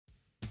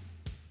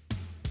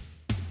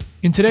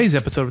In today's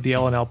episode of the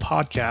LNL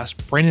podcast,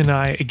 Brandon and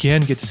I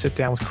again get to sit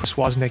down with Chris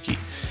Woznicki.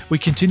 We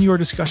continue our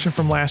discussion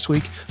from last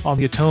week on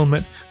the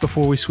atonement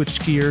before we switch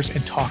gears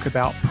and talk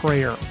about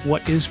prayer.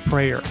 What is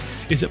prayer?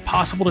 Is it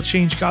possible to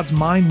change God's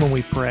mind when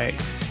we pray?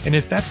 And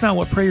if that's not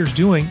what prayer is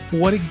doing,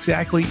 what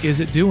exactly is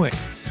it doing?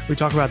 We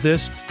talk about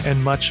this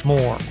and much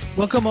more.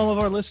 Welcome all of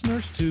our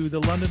listeners to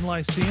the London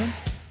Lyceum,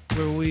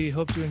 where we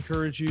hope to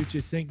encourage you to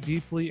think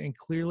deeply and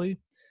clearly.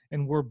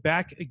 And we're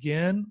back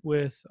again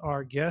with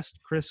our guest,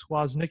 Chris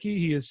Woznicki.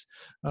 He is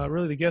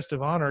really the guest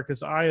of honor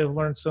because I have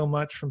learned so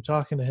much from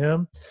talking to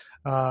him.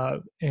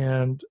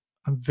 And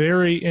I'm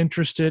very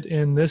interested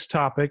in this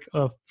topic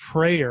of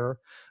prayer.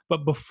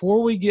 But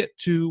before we get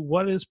to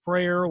what is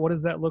prayer, what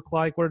does that look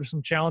like, what are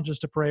some challenges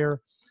to prayer,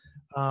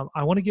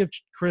 I want to give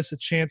Chris a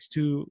chance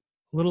to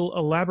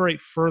elaborate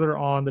further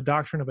on the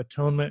doctrine of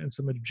atonement and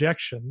some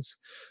objections.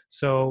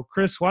 So,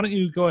 Chris, why don't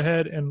you go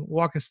ahead and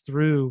walk us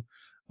through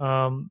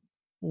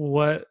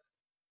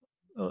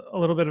a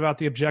little bit about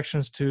the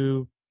objections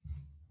to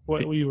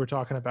what we were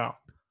talking about.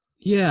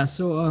 Yeah,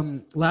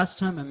 so last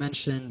time I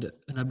mentioned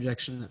an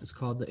objection that is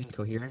called the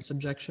incoherence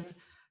objection.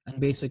 And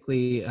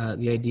basically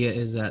the idea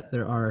is that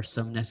there are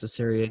some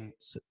necessary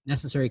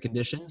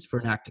conditions for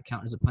an act to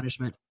count as a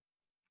punishment.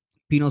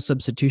 Penal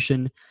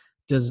substitution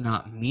does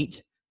not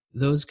meet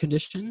those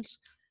conditions,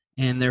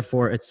 and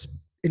therefore it's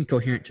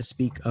incoherent to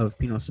speak of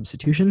penal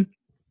substitution.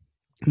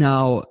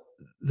 Now,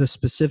 the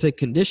specific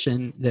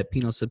condition that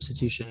penal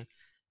substitution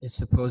is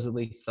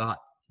supposedly thought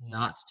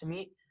not to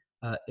meet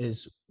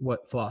is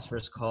what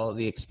philosophers call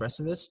the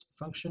expressivist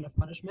function of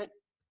punishment.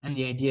 And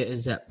the idea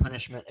is that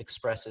punishment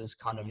expresses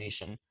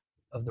condemnation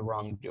of the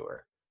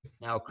wrongdoer.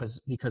 Now,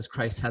 because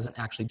Christ hasn't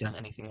actually done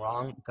anything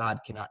wrong, God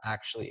cannot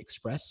actually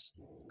express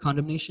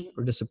condemnation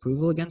or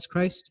disapproval against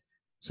Christ.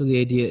 So the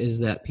idea is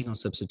that penal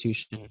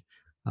substitution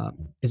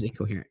is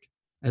incoherent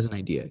as an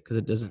idea because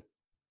it doesn't.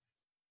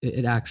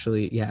 It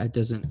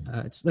doesn't.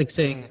 It's like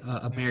saying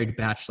a married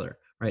bachelor,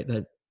 right?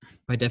 That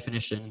by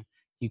definition,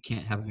 you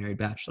can't have a married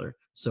bachelor.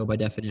 So by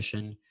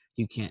definition,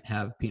 you can't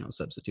have penal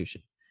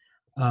substitution.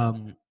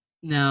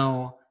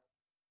 Now,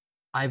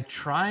 I've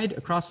tried,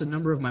 across a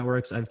number of my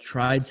works, I've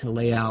tried to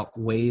lay out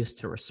ways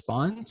to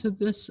respond to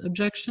this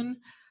objection.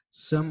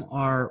 Some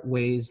are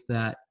ways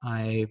that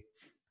I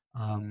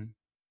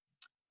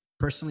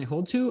personally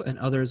hold to, and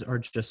others are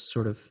just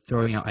sort of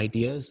throwing out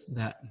ideas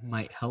that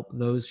might help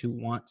those who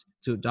want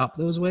to adopt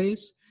those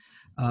ways.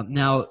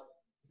 Now,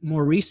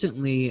 more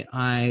recently,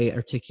 I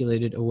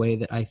articulated a way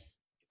that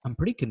I'm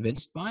pretty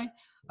convinced by,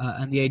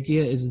 and the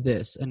idea is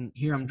this, and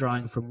here I'm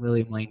drawing from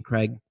William Lane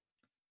Craig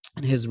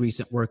and his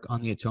recent work on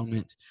the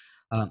atonement.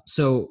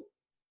 So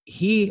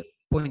he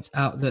points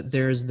out that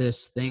there's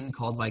this thing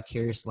called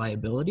vicarious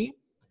liability,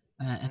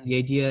 and the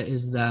idea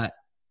is that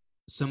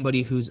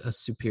somebody who's a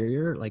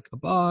superior, like a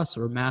boss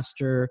or a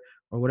master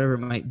or whatever it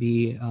might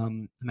be, a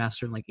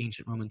master in like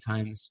ancient Roman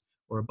times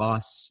or a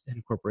boss in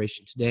a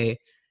corporation today,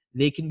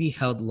 they can be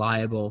held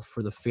liable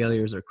for the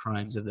failures or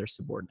crimes of their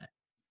subordinate.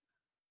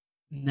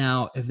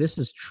 Now, if this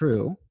is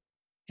true,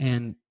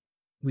 and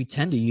we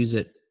tend to use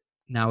it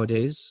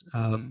nowadays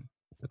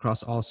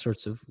across all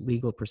sorts of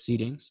legal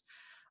proceedings,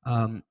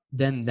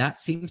 then that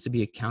seems to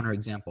be a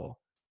counterexample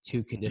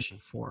to Condition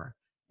 4.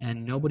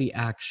 And nobody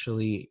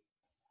actually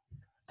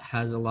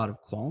has a lot of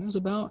qualms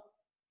about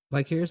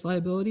vicarious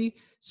liability.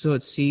 So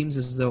it seems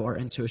as though our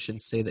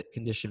intuitions say that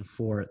Condition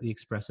 4, the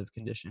expressive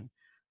condition,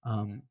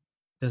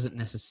 doesn't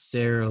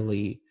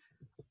necessarily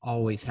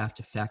always have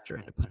to factor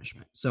into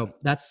punishment. So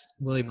that's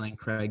William Lane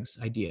Craig's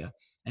idea.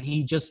 And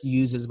he just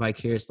uses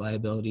vicarious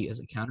liability as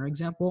a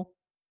counterexample.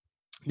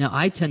 Now,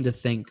 I tend to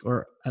think,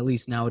 or at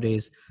least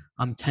nowadays,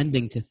 I'm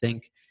tending to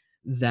think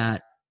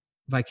that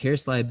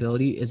vicarious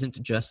liability isn't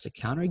just a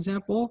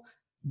counterexample,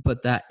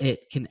 but that it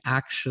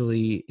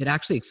actually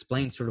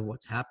explains sort of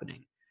what's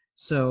happening.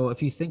 So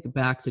if you think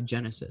back to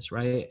Genesis,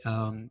 right,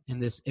 in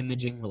this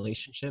imaging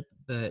relationship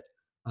that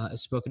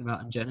is spoken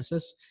about in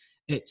Genesis,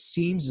 it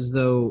seems as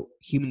though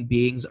human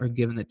beings are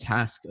given the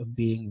task of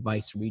being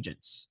vice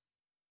regents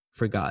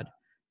for God.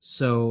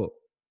 So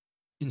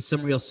in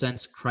some real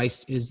sense,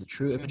 Christ is the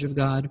true image of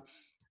God,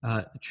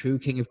 the true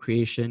king of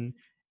creation,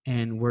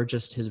 and we're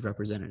just his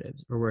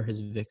representatives, or we're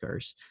his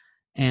vicars.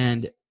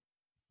 And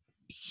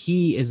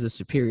he is the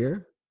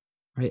superior,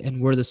 right?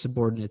 And we're the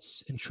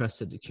subordinates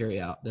entrusted to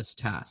carry out this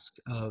task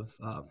of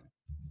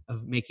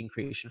making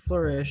creation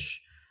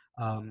flourish,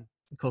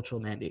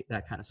 cultural mandate,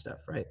 that kind of stuff,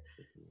 right?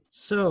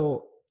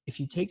 So if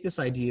you take this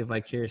idea of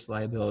vicarious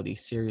liability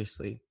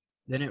seriously,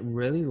 then it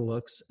really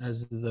looks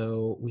as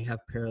though we have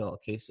parallel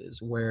cases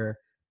where,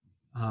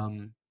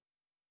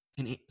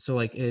 so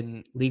like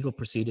in legal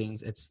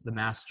proceedings, it's the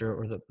master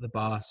or the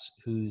boss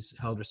who's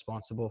held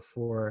responsible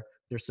for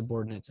their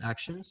subordinates'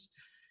 actions.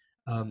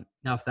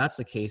 Now, if that's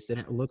the case, then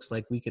it looks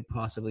like we could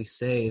possibly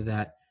say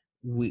that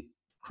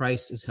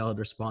Christ is held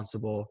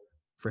responsible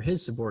for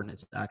his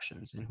subordinates'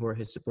 actions. And who are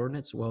his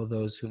subordinates? Well,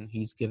 those whom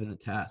he's given the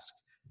task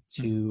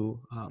to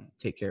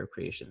take care of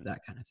creation,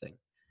 that kind of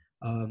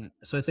thing.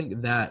 So I think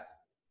that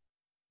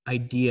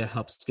idea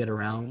helps get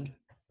around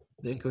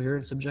the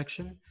incoherence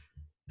objection.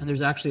 And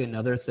there's actually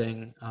another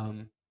thing.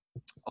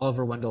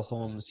 Oliver Wendell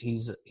Holmes, he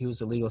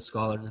was a legal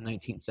scholar in the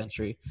 19th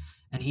century,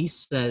 and he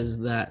says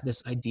that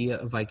this idea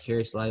of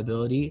vicarious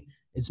liability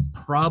is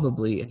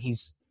probably, and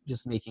he's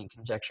just making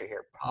conjecture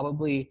here,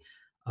 probably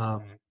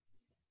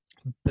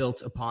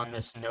built upon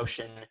this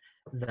notion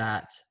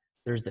that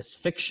there's this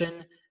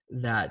fiction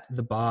that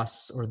the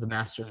boss or the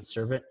master and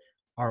servant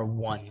are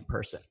one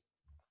person.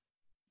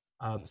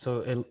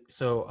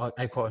 So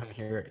I quote him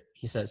here.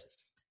 He says,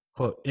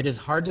 quote, "It is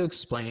hard to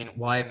explain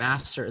why a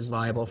master is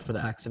liable for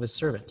the acts of his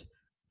servant.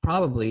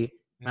 Probably,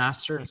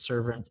 master and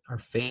servant are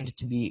feigned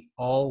to be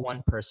all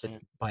one person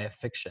by a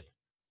fiction."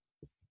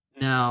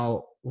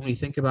 Now, when we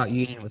think about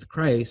union with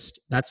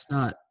Christ, that's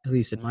not, at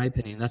least in my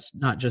opinion, that's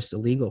not just a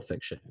legal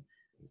fiction.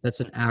 That's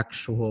an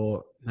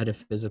actual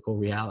metaphysical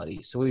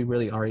reality. So we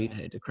really are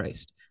united to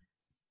Christ.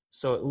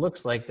 So it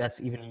looks like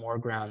that's even more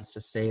grounds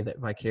to say that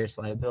vicarious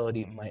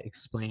liability might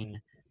explain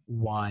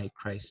why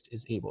Christ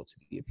is able to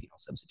be a penal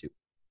substitute.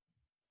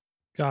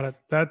 Got it.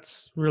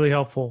 That's really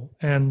helpful.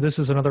 And this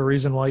is another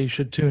reason why you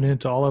should tune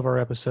into all of our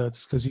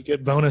episodes, because you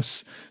get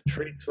bonus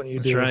treats when you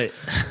do. Right.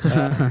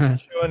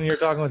 When you're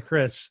talking with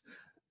Chris.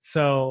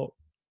 So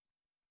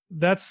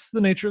that's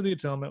the nature of the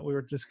atonement we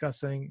were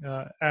discussing,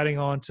 adding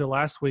on to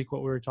last week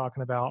what we were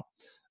talking about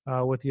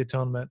with the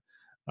atonement.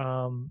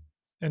 And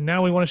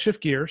now we want to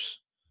shift gears,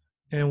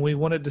 and we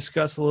want to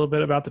discuss a little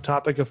bit about the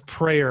topic of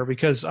prayer,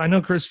 because I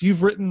know, Chris,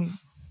 you've written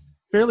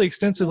fairly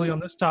extensively on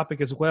this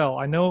topic as well.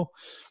 I know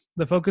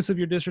the focus of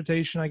your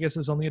dissertation, I guess,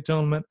 is on the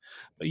atonement,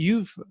 but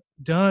you've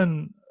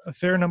done a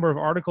fair number of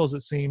articles,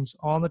 it seems,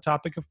 on the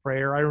topic of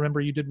prayer. I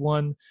remember you did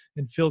one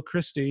in Phil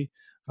Christie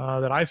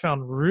that I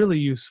found really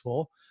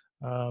useful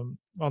on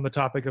the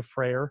topic of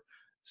prayer.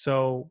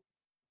 So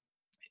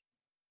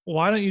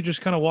why don't you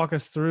just kind of walk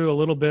us through a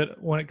little bit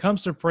when it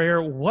comes to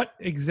prayer? What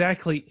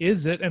exactly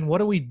is it, and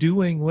what are we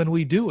doing when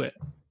we do it?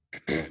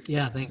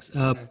 Yeah, thanks.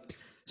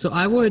 So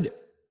I would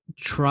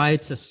try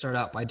to start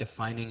out by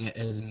defining it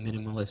as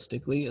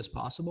minimalistically as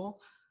possible.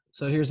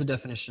 So here's a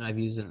definition I've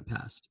used in the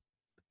past.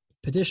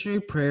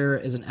 Petitionary prayer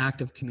is an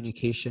act of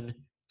communication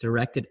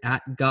directed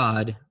at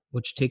God,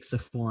 which takes the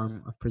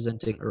form of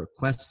presenting a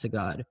request to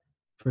God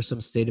for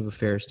some state of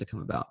affairs to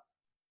come about.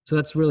 So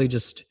that's really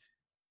just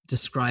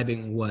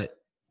describing what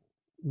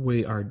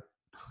we are.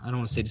 I don't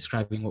want to say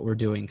describing what we're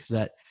doing, because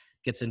that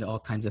gets into all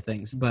kinds of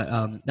things,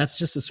 but that's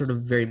just a sort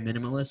of very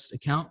minimalist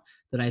account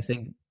that I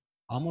think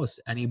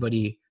almost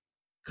anybody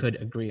could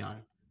agree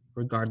on,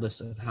 regardless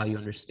of how you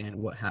understand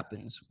what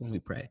happens when we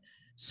pray.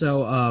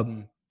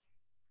 So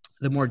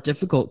the more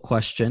difficult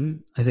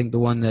question, I think the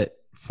one that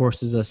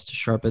forces us to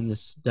sharpen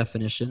this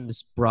definition,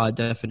 this broad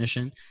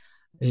definition,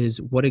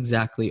 is what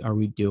exactly are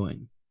we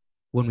doing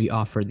when we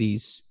offer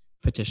these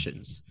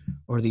petitions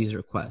or these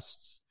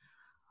requests?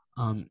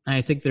 And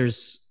I think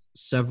there's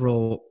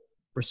several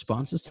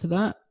responses to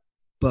that,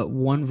 but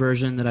one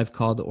version that I've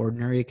called the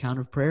ordinary account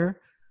of prayer,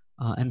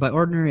 and by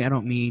ordinary, I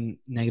don't mean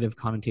negative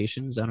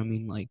connotations. I don't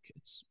mean like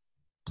it's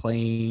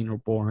plain or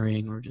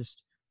boring or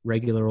just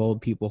regular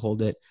old people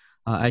hold it.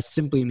 I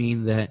simply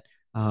mean that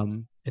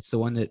it's the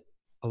one that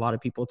a lot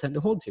of people tend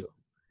to hold to.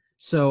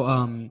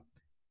 So,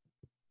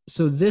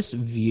 so this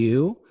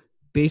view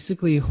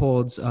basically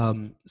holds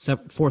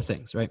four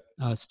things, right?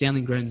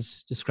 Stanley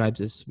Grenz describes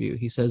this view.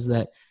 He says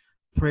that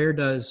prayer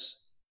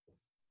does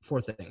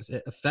four things.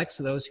 It affects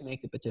those who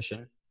make the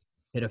petition.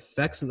 It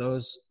affects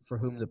those for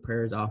whom the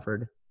prayer is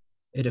offered.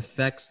 It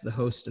affects the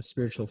host of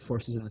spiritual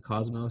forces in the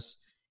cosmos,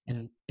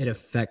 and it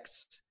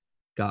affects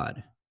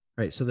God,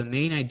 right? So the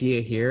main idea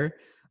here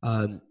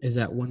is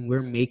that when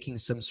we're making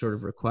some sort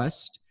of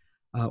request,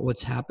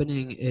 what's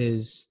happening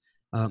is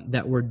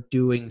that we're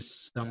doing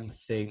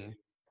something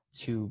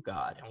to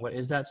God. And what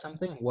is that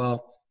something?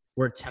 Well,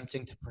 we're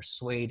attempting to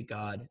persuade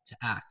God to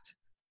act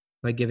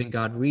by giving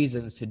God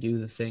reasons to do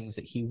the things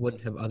that he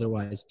wouldn't have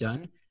otherwise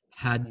done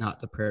had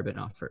not the prayer been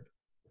offered.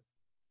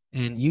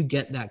 And you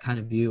get that kind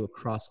of view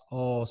across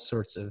all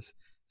sorts of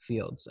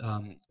fields.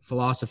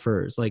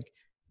 Philosophers like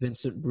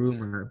Vincent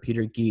Brumer,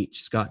 Peter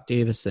Geach, Scott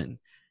Davison,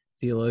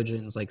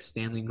 theologians like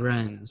Stanley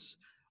Grenz,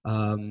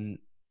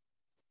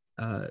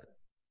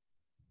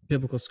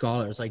 biblical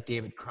scholars like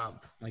David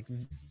Crump, like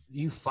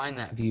you find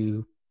that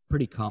view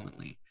pretty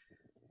commonly.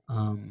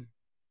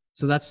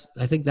 So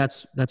I think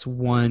that's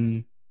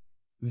one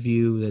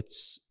view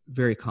that's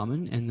very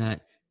common and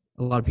that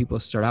a lot of people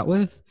start out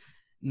with.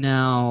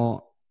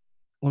 Now,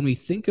 when we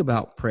think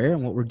about prayer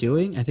and what we're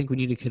doing, I think we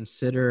need to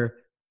consider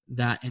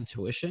that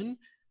intuition,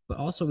 but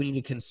also we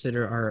need to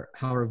consider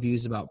how our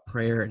views about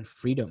prayer and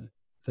freedom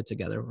fit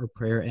together, or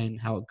prayer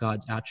and how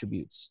God's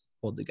attributes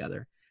hold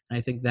together. And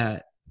I think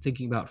that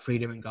thinking about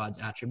freedom and God's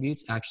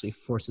attributes actually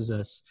forces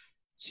us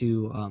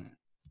to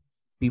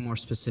be more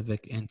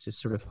specific and to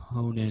sort of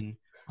hone in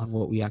on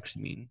what we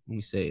actually mean when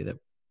we say that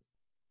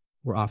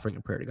we're offering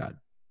a prayer to God.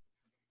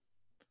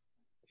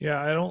 Yeah,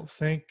 I don't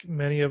think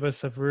many of us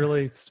have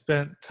really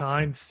spent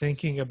time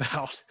thinking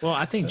about. Well,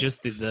 I think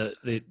just the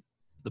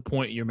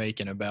point you're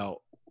making about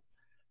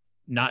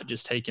not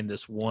just taking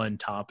this one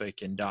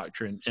topic and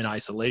doctrine in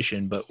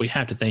isolation, but we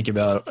have to think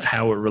about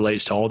how it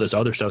relates to all this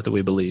other stuff that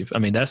we believe. I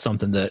mean, that's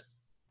something that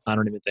I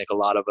don't even think a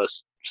lot of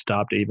us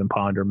stop to even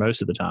ponder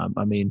most of the time.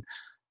 I mean,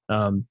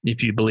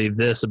 if you believe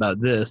this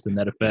about this, then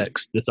that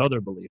affects this other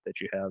belief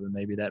that you have, and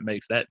maybe that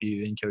makes that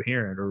view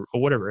incoherent or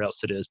whatever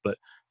else it is. But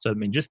so, I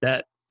mean, just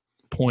that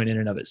point in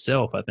and of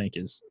itself, I think,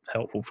 is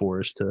helpful for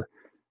us to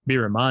be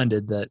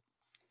reminded that,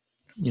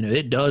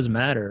 it does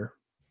matter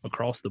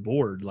across the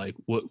board, like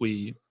what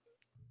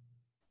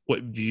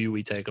view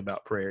we take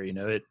about prayer.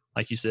 It,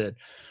 like you said,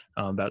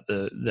 about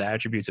the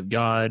attributes of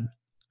God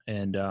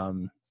and,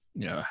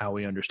 how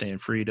we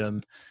understand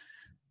freedom.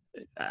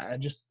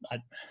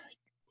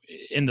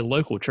 In the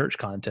local church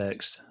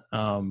context,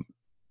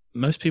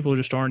 most people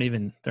just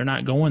they're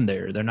not going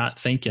there. They're not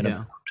thinking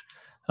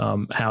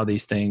about how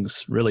these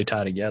things really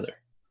tie together.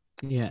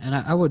 Yeah. And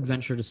I would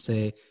venture to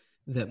say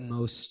that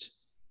most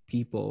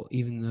people,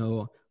 even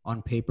though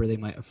on paper they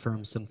might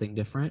affirm something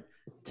different,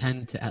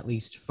 tend to at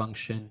least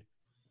function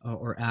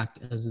or act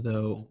as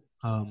though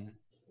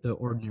the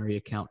ordinary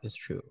account is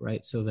true,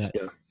 right? So that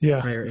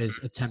prayer is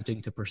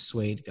attempting to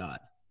persuade God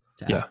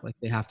to act like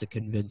they have to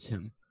convince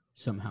him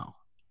somehow.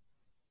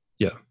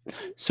 Yeah.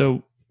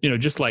 So,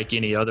 just like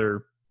any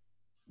other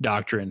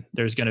doctrine,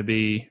 there's going to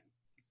be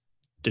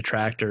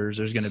detractors,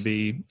 there's going to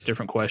be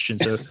different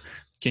questions. So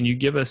can you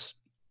give us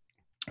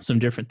some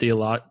different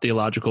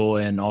theological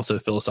and also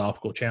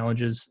philosophical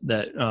challenges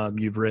that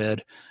you've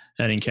read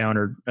and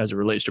encountered as it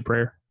relates to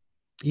prayer?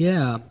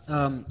 Yeah.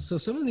 So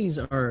some of these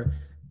are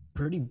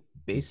pretty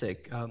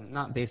basic,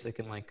 not basic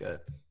in like a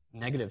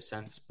negative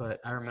sense, but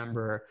I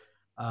remember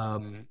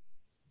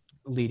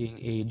leading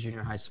a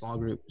junior high small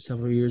group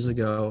several years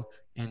ago,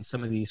 and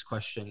some of these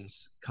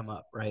questions come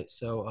up, right?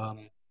 So,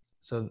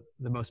 so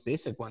the most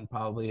basic one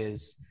probably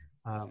is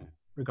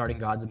regarding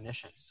God's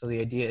omniscience. So the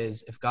idea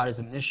is, if God is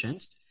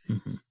omniscient,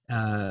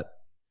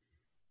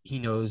 he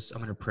knows I'm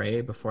going to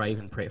pray before I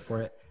even pray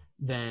for it,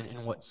 then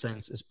in what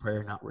sense is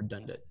prayer not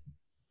redundant?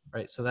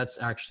 Right. So that's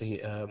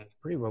actually a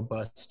pretty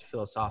robust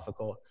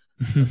philosophical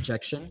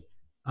objection.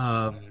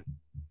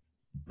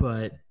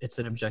 But it's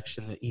an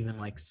objection that even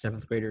like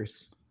seventh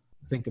graders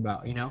think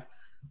about,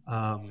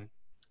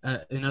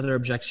 Another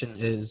objection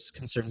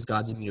concerns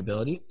God's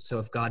immutability. So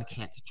if God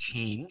can't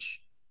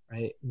change,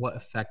 right, what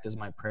effect does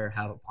my prayer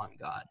have upon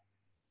God?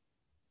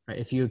 Right?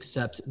 If you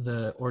accept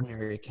the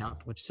ordinary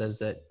account, which says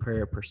that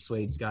prayer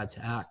persuades God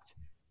to act,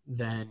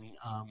 then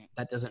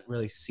that doesn't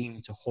really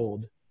seem to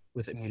hold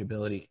with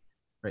immutability,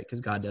 right?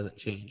 Because God doesn't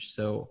change.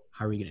 So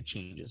how are we going to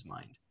change his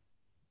mind?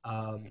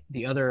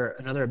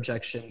 Another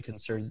objection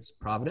concerns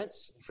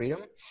providence,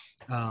 freedom.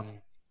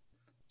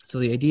 So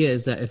the idea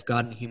is that if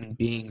God and human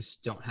beings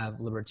don't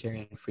have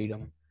libertarian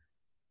freedom,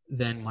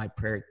 then my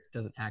prayer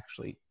doesn't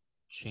actually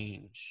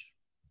change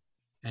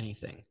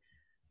anything.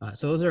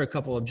 So those are a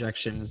couple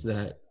objections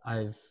that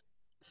I've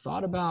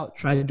thought about,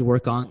 tried to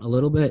work on a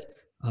little bit.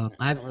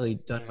 I haven't really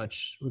done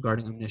much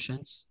regarding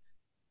omniscience,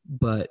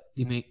 but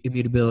the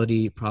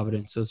immutability,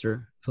 providence, those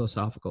are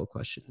philosophical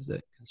questions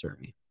that concern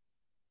me.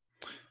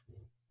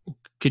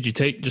 Could you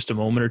take just a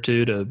moment or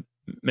two to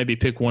maybe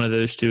pick one of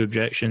those two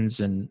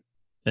objections and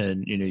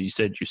you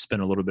said you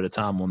spent a little bit of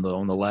time on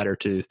the latter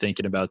two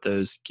thinking about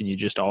those. Can you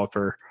just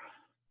offer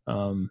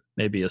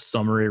maybe a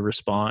summary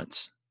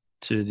response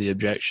to the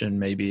objection,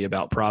 maybe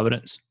about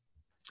providence?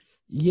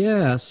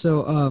 Yeah.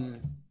 So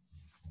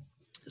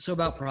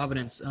about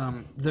providence,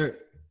 there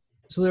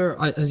are,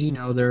 as you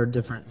know, there are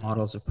different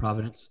models of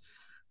providence.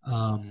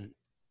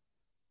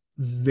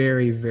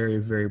 Very, very,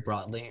 very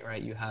broadly,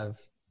 right? You have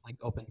like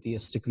open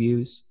theistic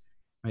views,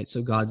 right?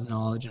 So God's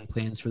knowledge and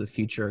plans for the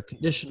future are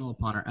conditional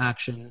upon our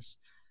actions.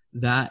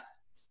 That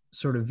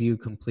sort of view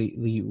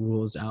completely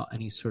rules out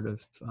any sort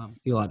of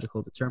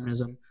theological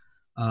determinism.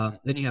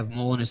 Then you have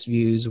Molinist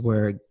views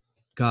where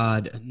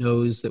God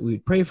knows that we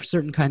would pray for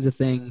certain kinds of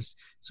things,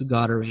 so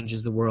God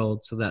arranges the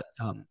world so that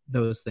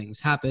those things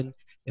happen.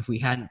 If we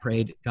hadn't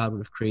prayed, God would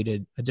have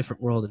created a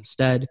different world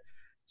instead.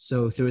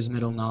 So through his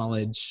middle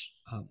knowledge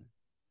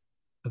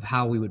of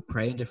how we would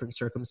pray in different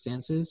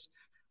circumstances,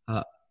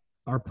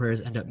 our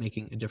prayers end up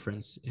making a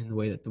difference in the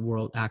way that the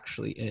world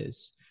actually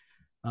is.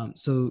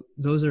 So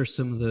those are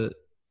some of the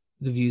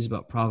views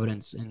about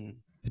providence and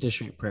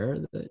petitionary prayer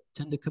that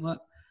tend to come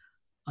up.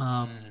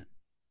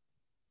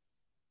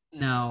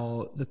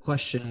 Now, the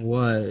question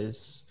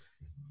was,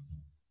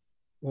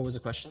 what was the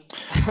question?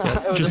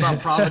 It was about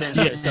providence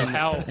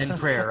and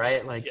prayer,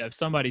 right? Like, if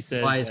somebody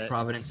says, why is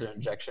providence an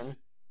objection?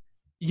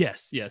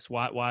 Yes.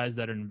 Why is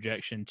that an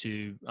objection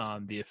to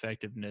the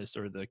effectiveness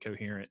or the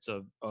coherence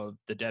of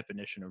the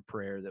definition of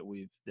prayer that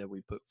we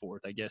put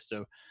forth? I guess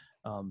so.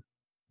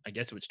 I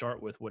guess it would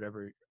start with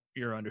whatever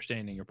your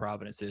understanding of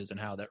providence is and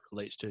how that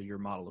relates to your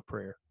model of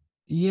prayer.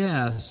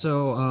 Yeah.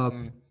 So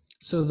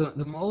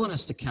the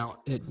Molinist account,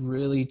 it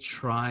really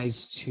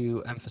tries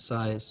to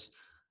emphasize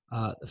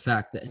the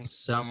fact that in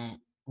some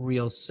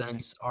real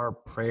sense, our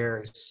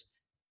prayers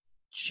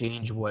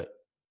change what,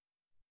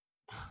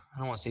 I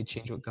don't want to say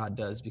change what God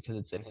does because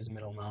it's in his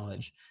middle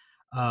knowledge.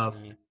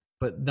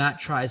 But that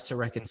tries to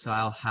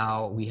reconcile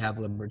how we have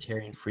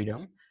libertarian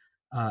freedom,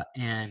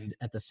 and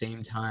at the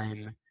same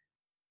time,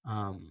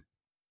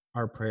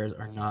 our prayers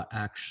are not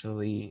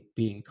actually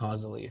being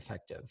causally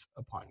effective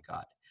upon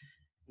God.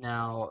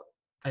 Now,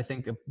 I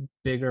think a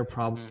bigger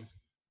problem,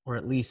 or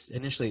at least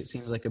initially it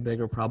seems like a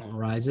bigger problem,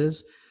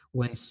 arises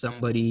when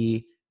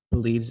somebody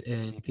believes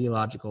in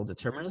theological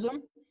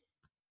determinism.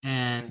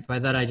 And by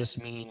that, I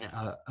just mean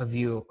a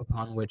view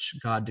upon which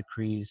God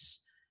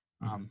decrees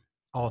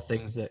all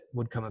things that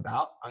would come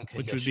about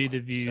unconditionally. Which would be the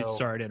view,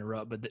 sorry to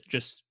interrupt, but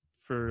just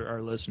for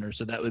our listeners,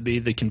 so that would be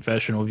the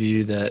confessional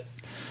view that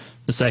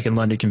the Second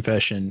London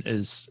Confession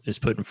is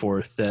putting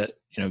forth, that,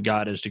 you know,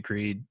 God has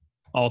decreed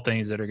all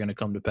things that are going to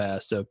come to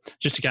pass. So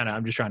just to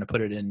I'm just trying to put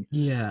it in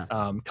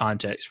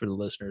context for the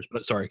listeners,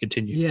 but sorry,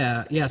 continue.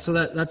 Yeah. So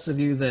that's the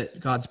view that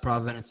God's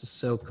providence is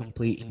so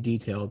complete and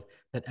detailed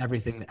that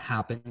everything that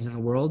happens in the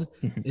world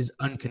is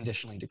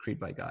unconditionally decreed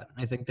by God.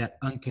 And I think that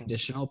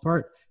unconditional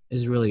part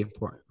is really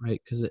important,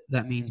 right? Because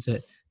that means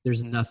that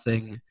there's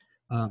nothing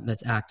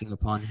that's acting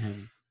upon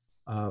him,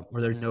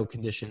 or there are no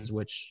conditions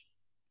which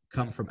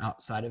come from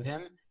outside of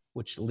him,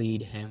 which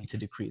lead him to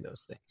decree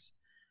those things.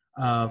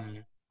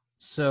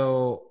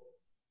 So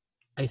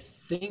I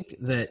think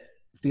that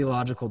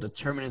theological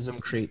determinism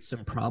creates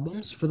some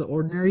problems for the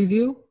ordinary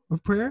view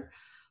of prayer.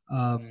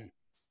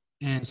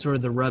 And sort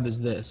of the rub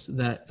is this,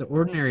 that the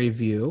ordinary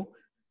view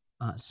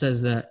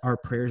says that our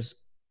prayers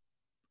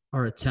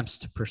are attempts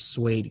to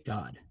persuade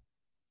God,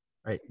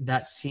 right?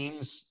 That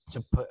seems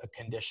to put a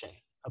condition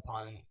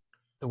upon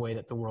the way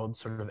that the world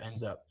sort of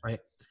ends up, right?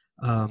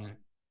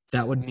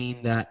 That would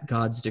mean that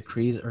God's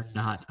decrees are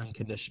not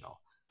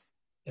unconditional.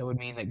 It would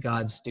mean that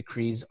God's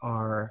decrees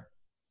are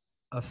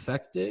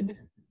affected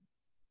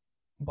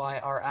by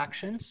our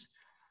actions.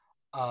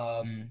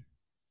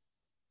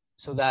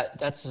 So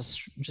that's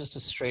just a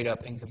straight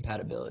up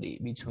incompatibility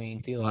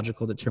between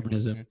theological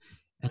determinism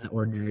and the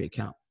ordinary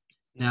account.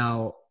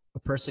 Now, a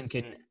person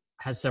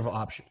has several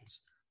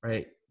options,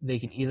 right? They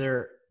can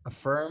either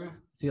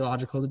affirm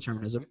theological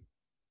determinism,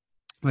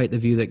 right? The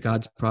view that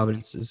God's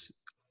providence is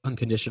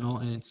unconditional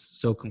and it's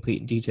so complete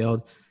and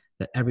detailed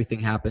that everything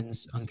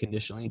happens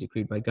unconditionally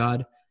decreed by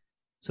God.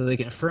 So they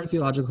can affirm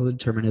theological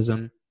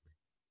determinism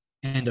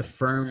and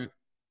affirm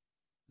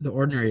the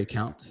ordinary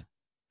account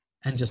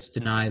and just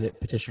deny that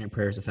petitioning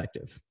prayer is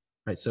effective,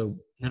 right? So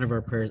none of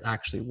our prayers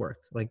actually work.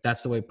 Like,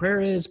 that's the way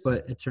prayer is,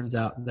 but it turns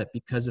out that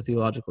because of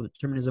theological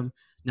determinism,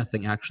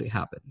 nothing actually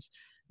happens.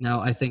 Now,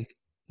 I think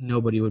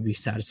nobody would be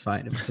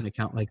satisfied with an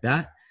account like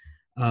that,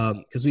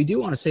 because we do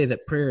want to say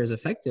that prayer is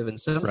effective in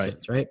some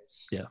sense, right?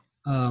 Yeah.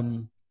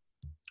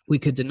 We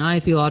could deny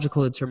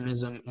theological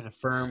determinism and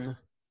affirm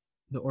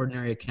the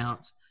ordinary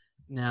account.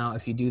 Now,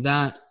 if you do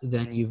that,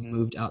 then you've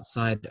moved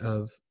outside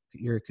of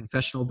your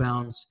confessional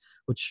bounds,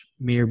 which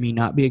may or may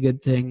not be a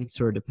good thing. It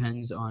sort of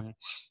depends on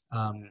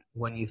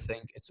when you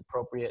think it's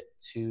appropriate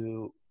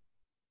to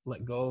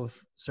let go of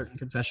certain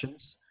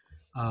confessions.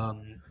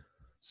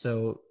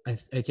 So I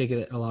take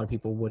it that a lot of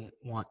people wouldn't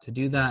want to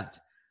do that.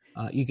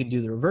 You can do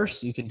the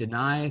reverse. You can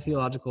deny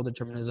theological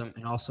determinism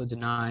and also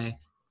deny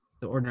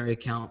the ordinary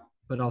account,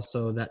 but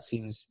also that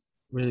seems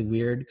really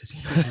weird because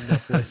you don't end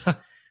up with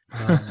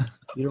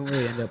you don't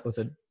really end up with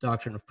a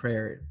doctrine of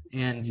prayer,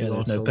 and you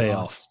also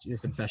lost your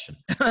confession.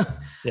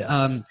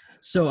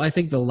 So I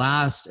think the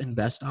last and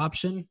best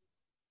option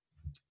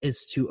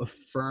is to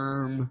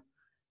affirm,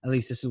 at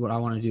least this is what I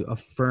want to do,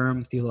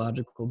 affirm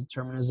theological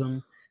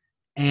determinism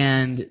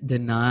and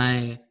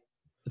deny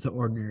the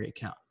ordinary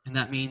account. And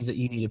that means that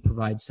you need to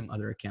provide some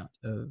other account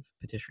of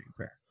petitioning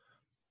prayer.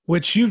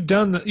 Which you've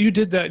done. You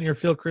did that in your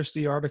Phil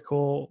Christie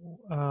article,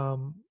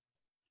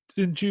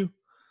 didn't you?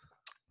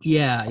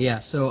 Yeah.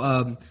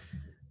 So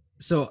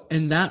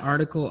in that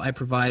article, I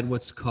provide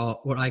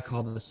what I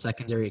call the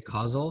secondary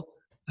causal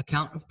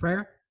account of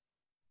prayer.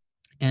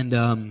 And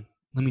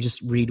let me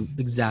just read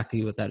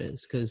exactly what that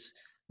is, because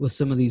with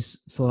some of these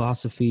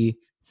philosophy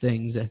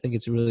things, I think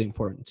it's really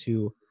important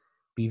to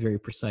be very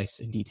precise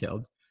and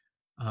detailed.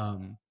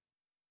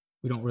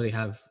 We don't really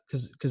have,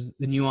 because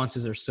the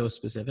nuances are so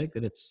specific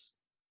that it's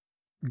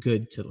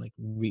good to like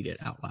read it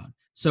out loud.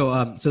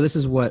 So this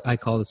is what I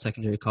call the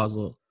secondary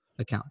causal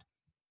account.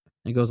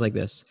 It goes like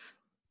this: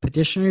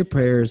 petitionary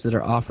prayers that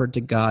are offered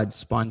to God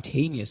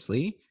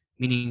spontaneously,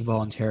 meaning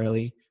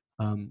voluntarily,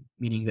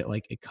 meaning that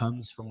like it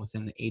comes from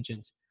within the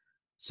agent.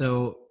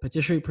 So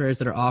petitionary prayers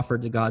that are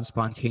offered to God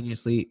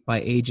spontaneously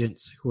by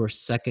agents who are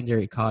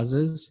secondary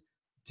causes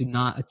do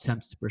not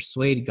attempt to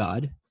persuade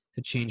God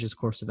to change his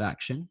course of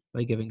action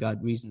by giving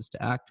God reasons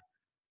to act.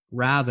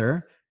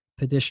 Rather,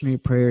 petitionary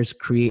prayers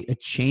create a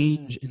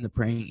change in the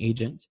praying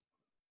agent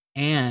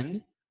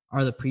and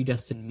are the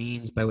predestined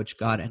means by which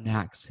God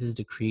enacts his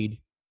decreed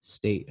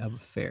state of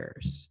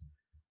affairs.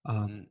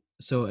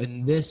 So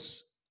in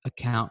this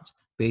account,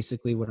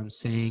 basically what I'm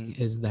saying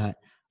is that,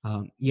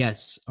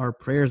 yes, our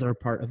prayers are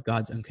part of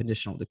God's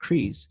unconditional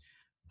decrees.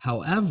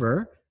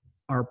 However,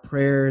 our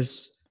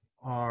prayers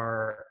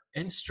are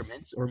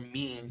instruments or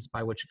means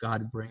by which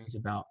God brings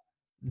about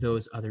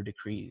those other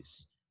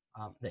decrees.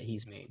 that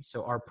he's made.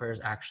 So our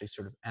prayers actually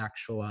sort of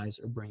actualize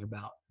or bring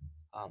about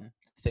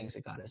things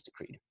that God has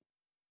decreed.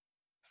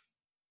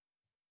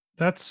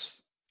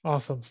 That's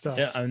awesome stuff.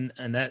 Yeah,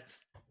 and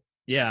that's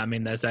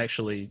that's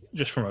actually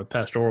just from a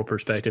pastoral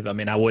perspective. I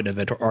mean, I wouldn't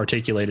have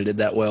articulated it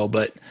that well,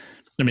 but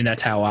I mean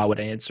that's how I would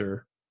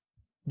answer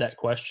that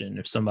question.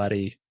 If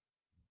somebody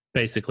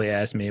basically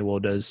asked me, "Well,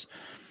 does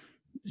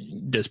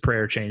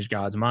prayer change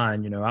God's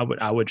mind?"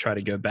 I would try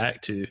to go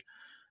back to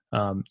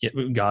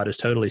God is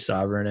totally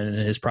sovereign and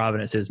His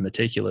providence is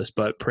meticulous,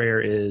 but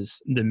prayer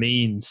is the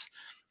means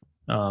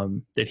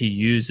that He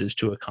uses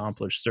to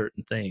accomplish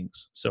certain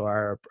things. So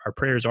our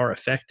prayers are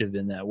effective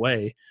in that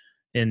way,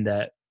 in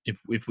that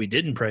if we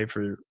didn't pray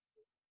for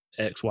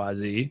X, Y,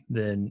 Z,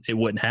 then it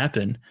wouldn't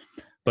happen.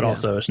 But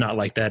also it's not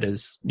like that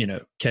is,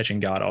 catching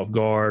God off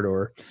guard,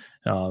 or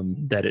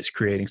that it's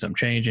creating some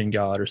change in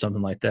God or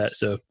something like that.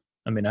 So,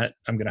 I mean, I'm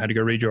going to have to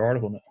go read your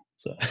article now.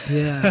 So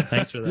yeah,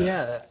 thanks for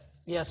that.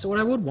 Yeah. So what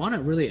I would want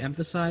to really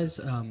emphasize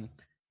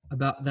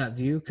about that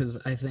view, because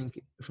I think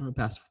from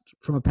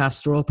a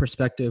pastoral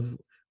perspective,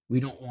 we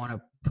don't want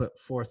to put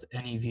forth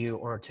any view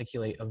or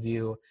articulate a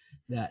view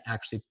that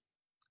actually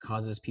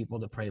causes people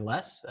to pray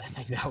less. I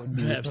think that would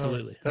be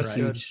absolutely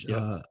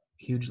a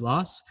huge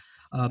loss.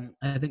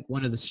 I think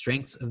one of the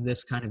strengths of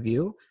this kind of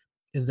view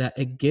is that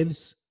it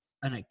gives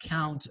an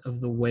account of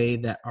the way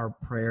that our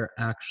prayer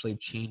actually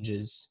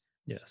changes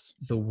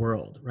the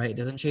world, right? It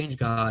doesn't change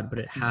God, but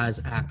it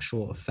has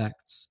actual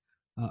effects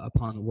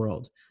upon the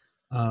world.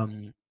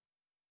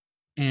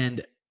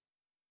 And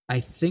I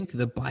think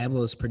the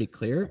Bible is pretty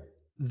clear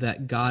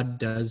that God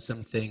does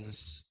some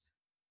things,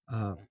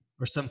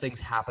 or some things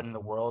happen in the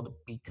world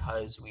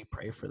because we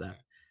pray for them.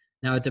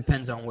 Now, it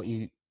depends on what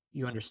you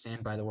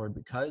understand by the word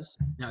because.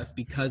 Now, if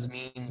because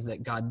means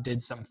that God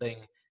did something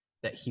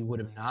that He would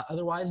have not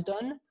otherwise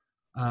done,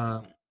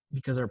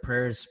 because our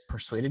prayers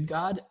persuaded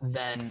God,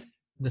 then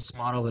this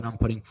model that I'm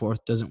putting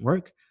forth doesn't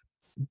work.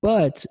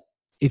 But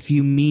if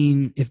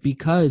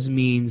because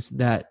means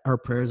that our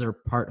prayers are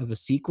part of a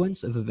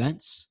sequence of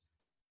events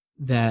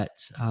that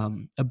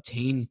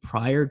obtain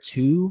prior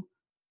to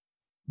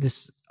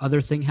this other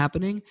thing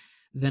happening,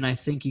 then I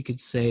think you could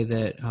say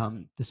that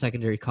the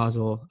secondary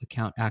causal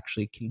account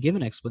actually can give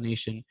an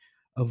explanation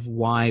of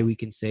why we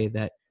can say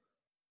that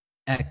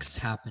X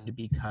happened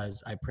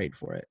because I prayed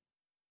for it.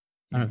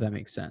 I don't know if that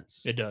makes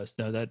sense. It does.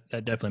 No, that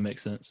definitely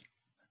makes sense.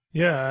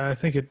 Yeah, I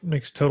think it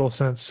makes total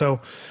sense. So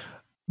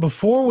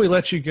before we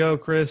let you go,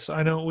 Chris,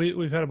 I know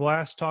we've had a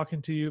blast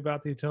talking to you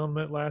about the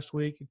atonement last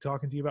week,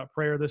 talking to you about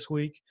prayer this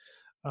week.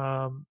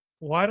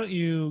 Why don't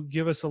you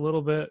give us a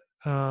little bit,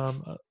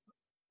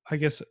 I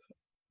guess,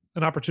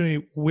 an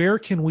opportunity? Where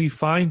can we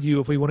find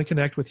you if we want to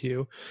connect with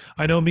you?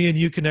 I know me and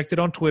you connected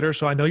on Twitter,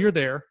 so I know you're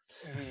there.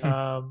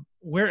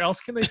 Where else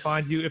can they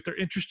find you if they're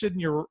interested in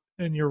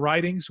your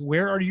writings?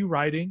 Where are you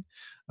writing?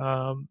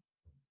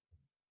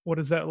 What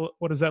does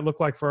that look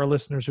like for our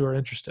listeners who are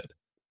interested?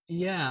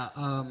 Yeah.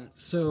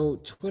 So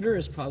Twitter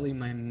is probably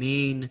my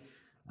main,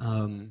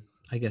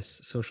 I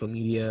guess, social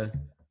media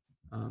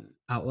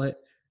outlet.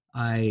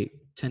 I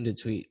tend to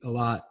tweet a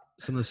lot.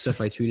 Some of the stuff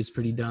I tweet is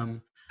pretty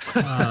dumb.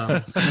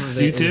 Some of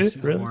it is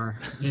more,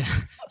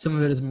 some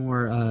of it is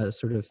more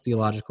sort of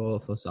theological,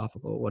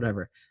 philosophical,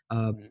 whatever.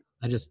 I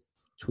just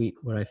tweet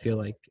what I feel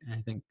like, and I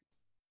think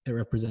it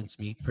represents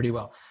me pretty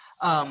well.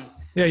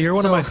 You're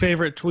one of my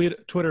favorite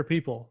Twitter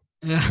people.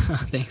 Yeah,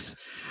 thanks.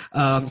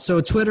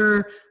 So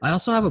Twitter, I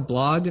also have a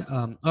blog.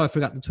 I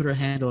forgot the Twitter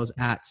handle is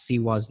 @C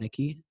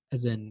Woznicki,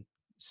 as in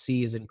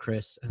C as in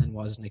Chris, and then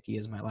Woznicki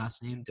is my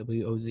last name,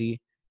 Woznicki.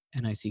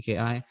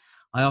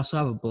 I also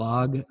have a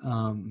blog.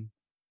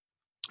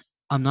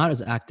 I'm not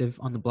as active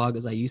on the blog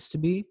as I used to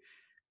be.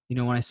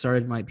 When I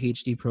started my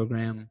PhD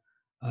program,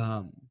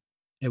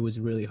 it was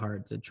really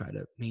hard to try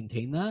to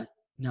maintain that.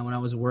 Now, when I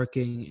was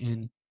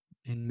working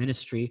in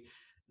ministry,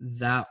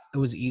 that it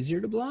was easier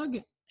to blog.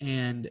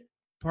 And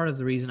part of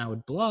the reason I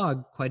would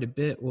blog quite a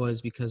bit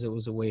was because it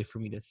was a way for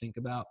me to think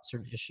about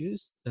certain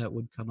issues that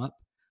would come up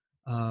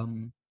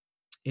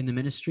in the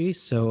ministry.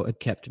 So it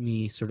kept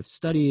me sort of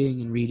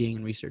studying and reading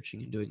and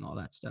researching and doing all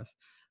that stuff.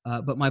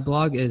 But my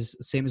blog is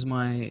the same as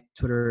my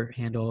Twitter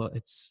handle.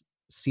 It's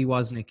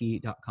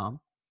cwoznicki.com.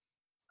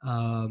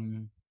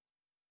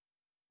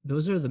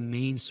 Those are the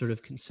main sort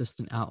of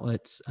consistent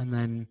outlets. And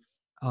then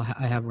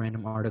I have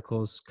random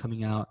articles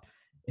coming out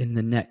in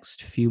the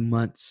next few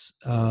months.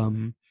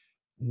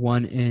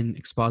 One in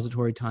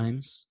Expository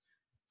Times,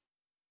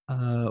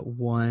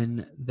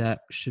 one that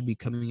should be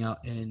coming out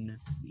in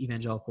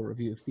Evangelical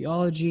Review of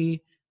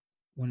Theology,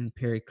 one in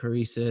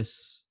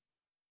Perichoresis.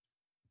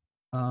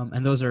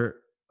 And those are,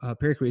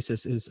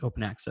 Perichoresis is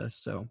open access,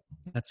 so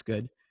that's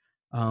good.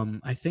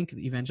 I think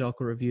the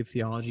Evangelical Review of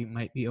Theology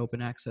might be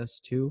open access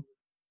too.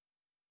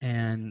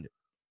 And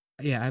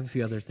I have a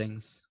few other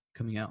things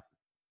coming out.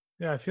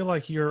 Yeah, I feel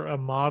like you're a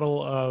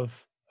model of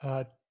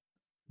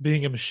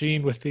being a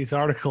machine with these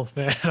articles,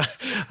 man.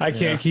 I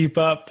can't keep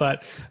up,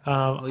 but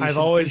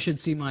you should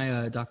see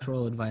my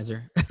doctoral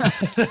advisor.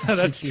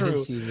 That's true.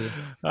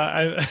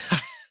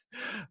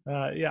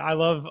 Yeah, I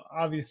love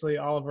obviously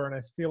Oliver, and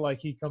I feel like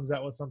he comes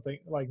out with something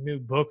like new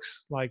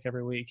books like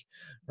every week,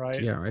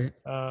 right? Yeah, right.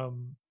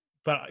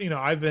 But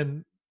I've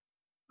been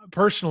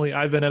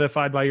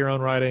edified by your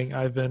own writing.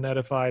 I've been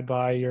edified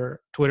by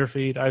your Twitter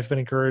feed. I've been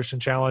encouraged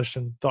and challenged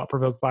and thought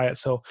provoked by it.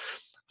 So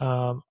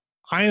I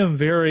am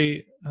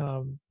very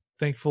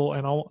thankful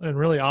and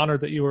really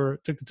honored that you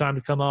took the time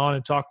to come on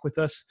and talk with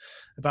us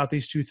about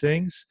these two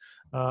things.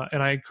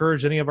 And I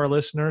encourage any of our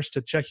listeners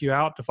to check you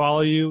out, to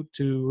follow you,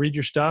 to read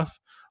your stuff.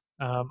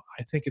 I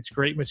think it's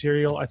great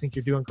material. I think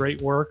you're doing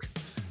great work,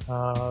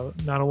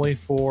 not only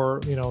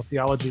for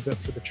theology, but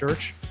for the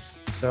church.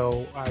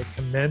 So I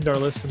commend our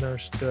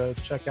listeners to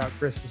check out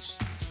Chris's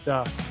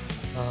stuff.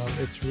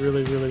 It's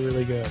really, really,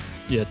 really good.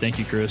 Yeah, thank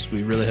you, Chris.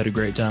 We really had a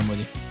great time with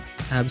you.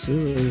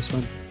 Absolutely, it was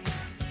fun.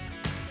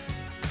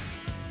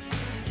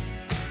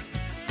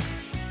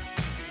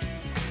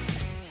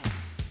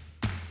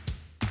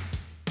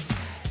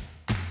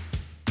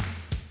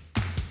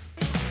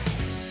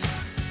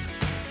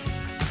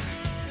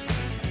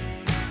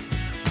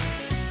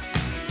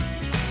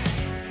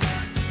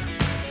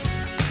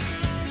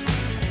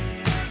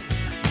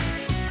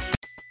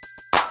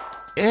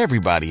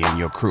 Everybody in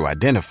your crew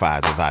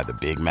identifies as either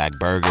Big Mac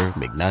Burger,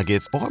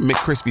 McNuggets, or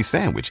McCrispy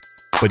Sandwich.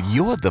 But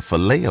you're the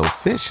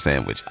Filet-O-Fish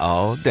Sandwich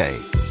all day.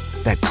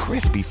 That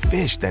crispy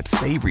fish, that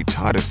savory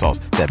tartar sauce,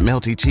 that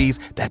melty cheese,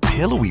 that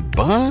pillowy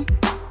bun.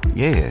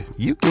 Yeah,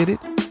 you get it.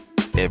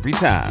 Every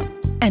time.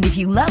 And if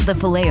you love the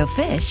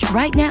Filet-O-Fish,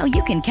 right now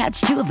you can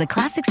catch 2 of the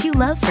classics you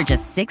love for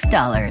just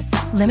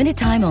 $6. Limited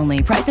time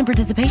only. Price and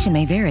participation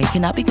may vary.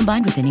 Cannot be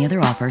combined with any other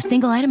offer.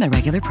 Single item at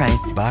regular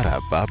price.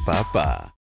 Ba-da-ba-ba-ba.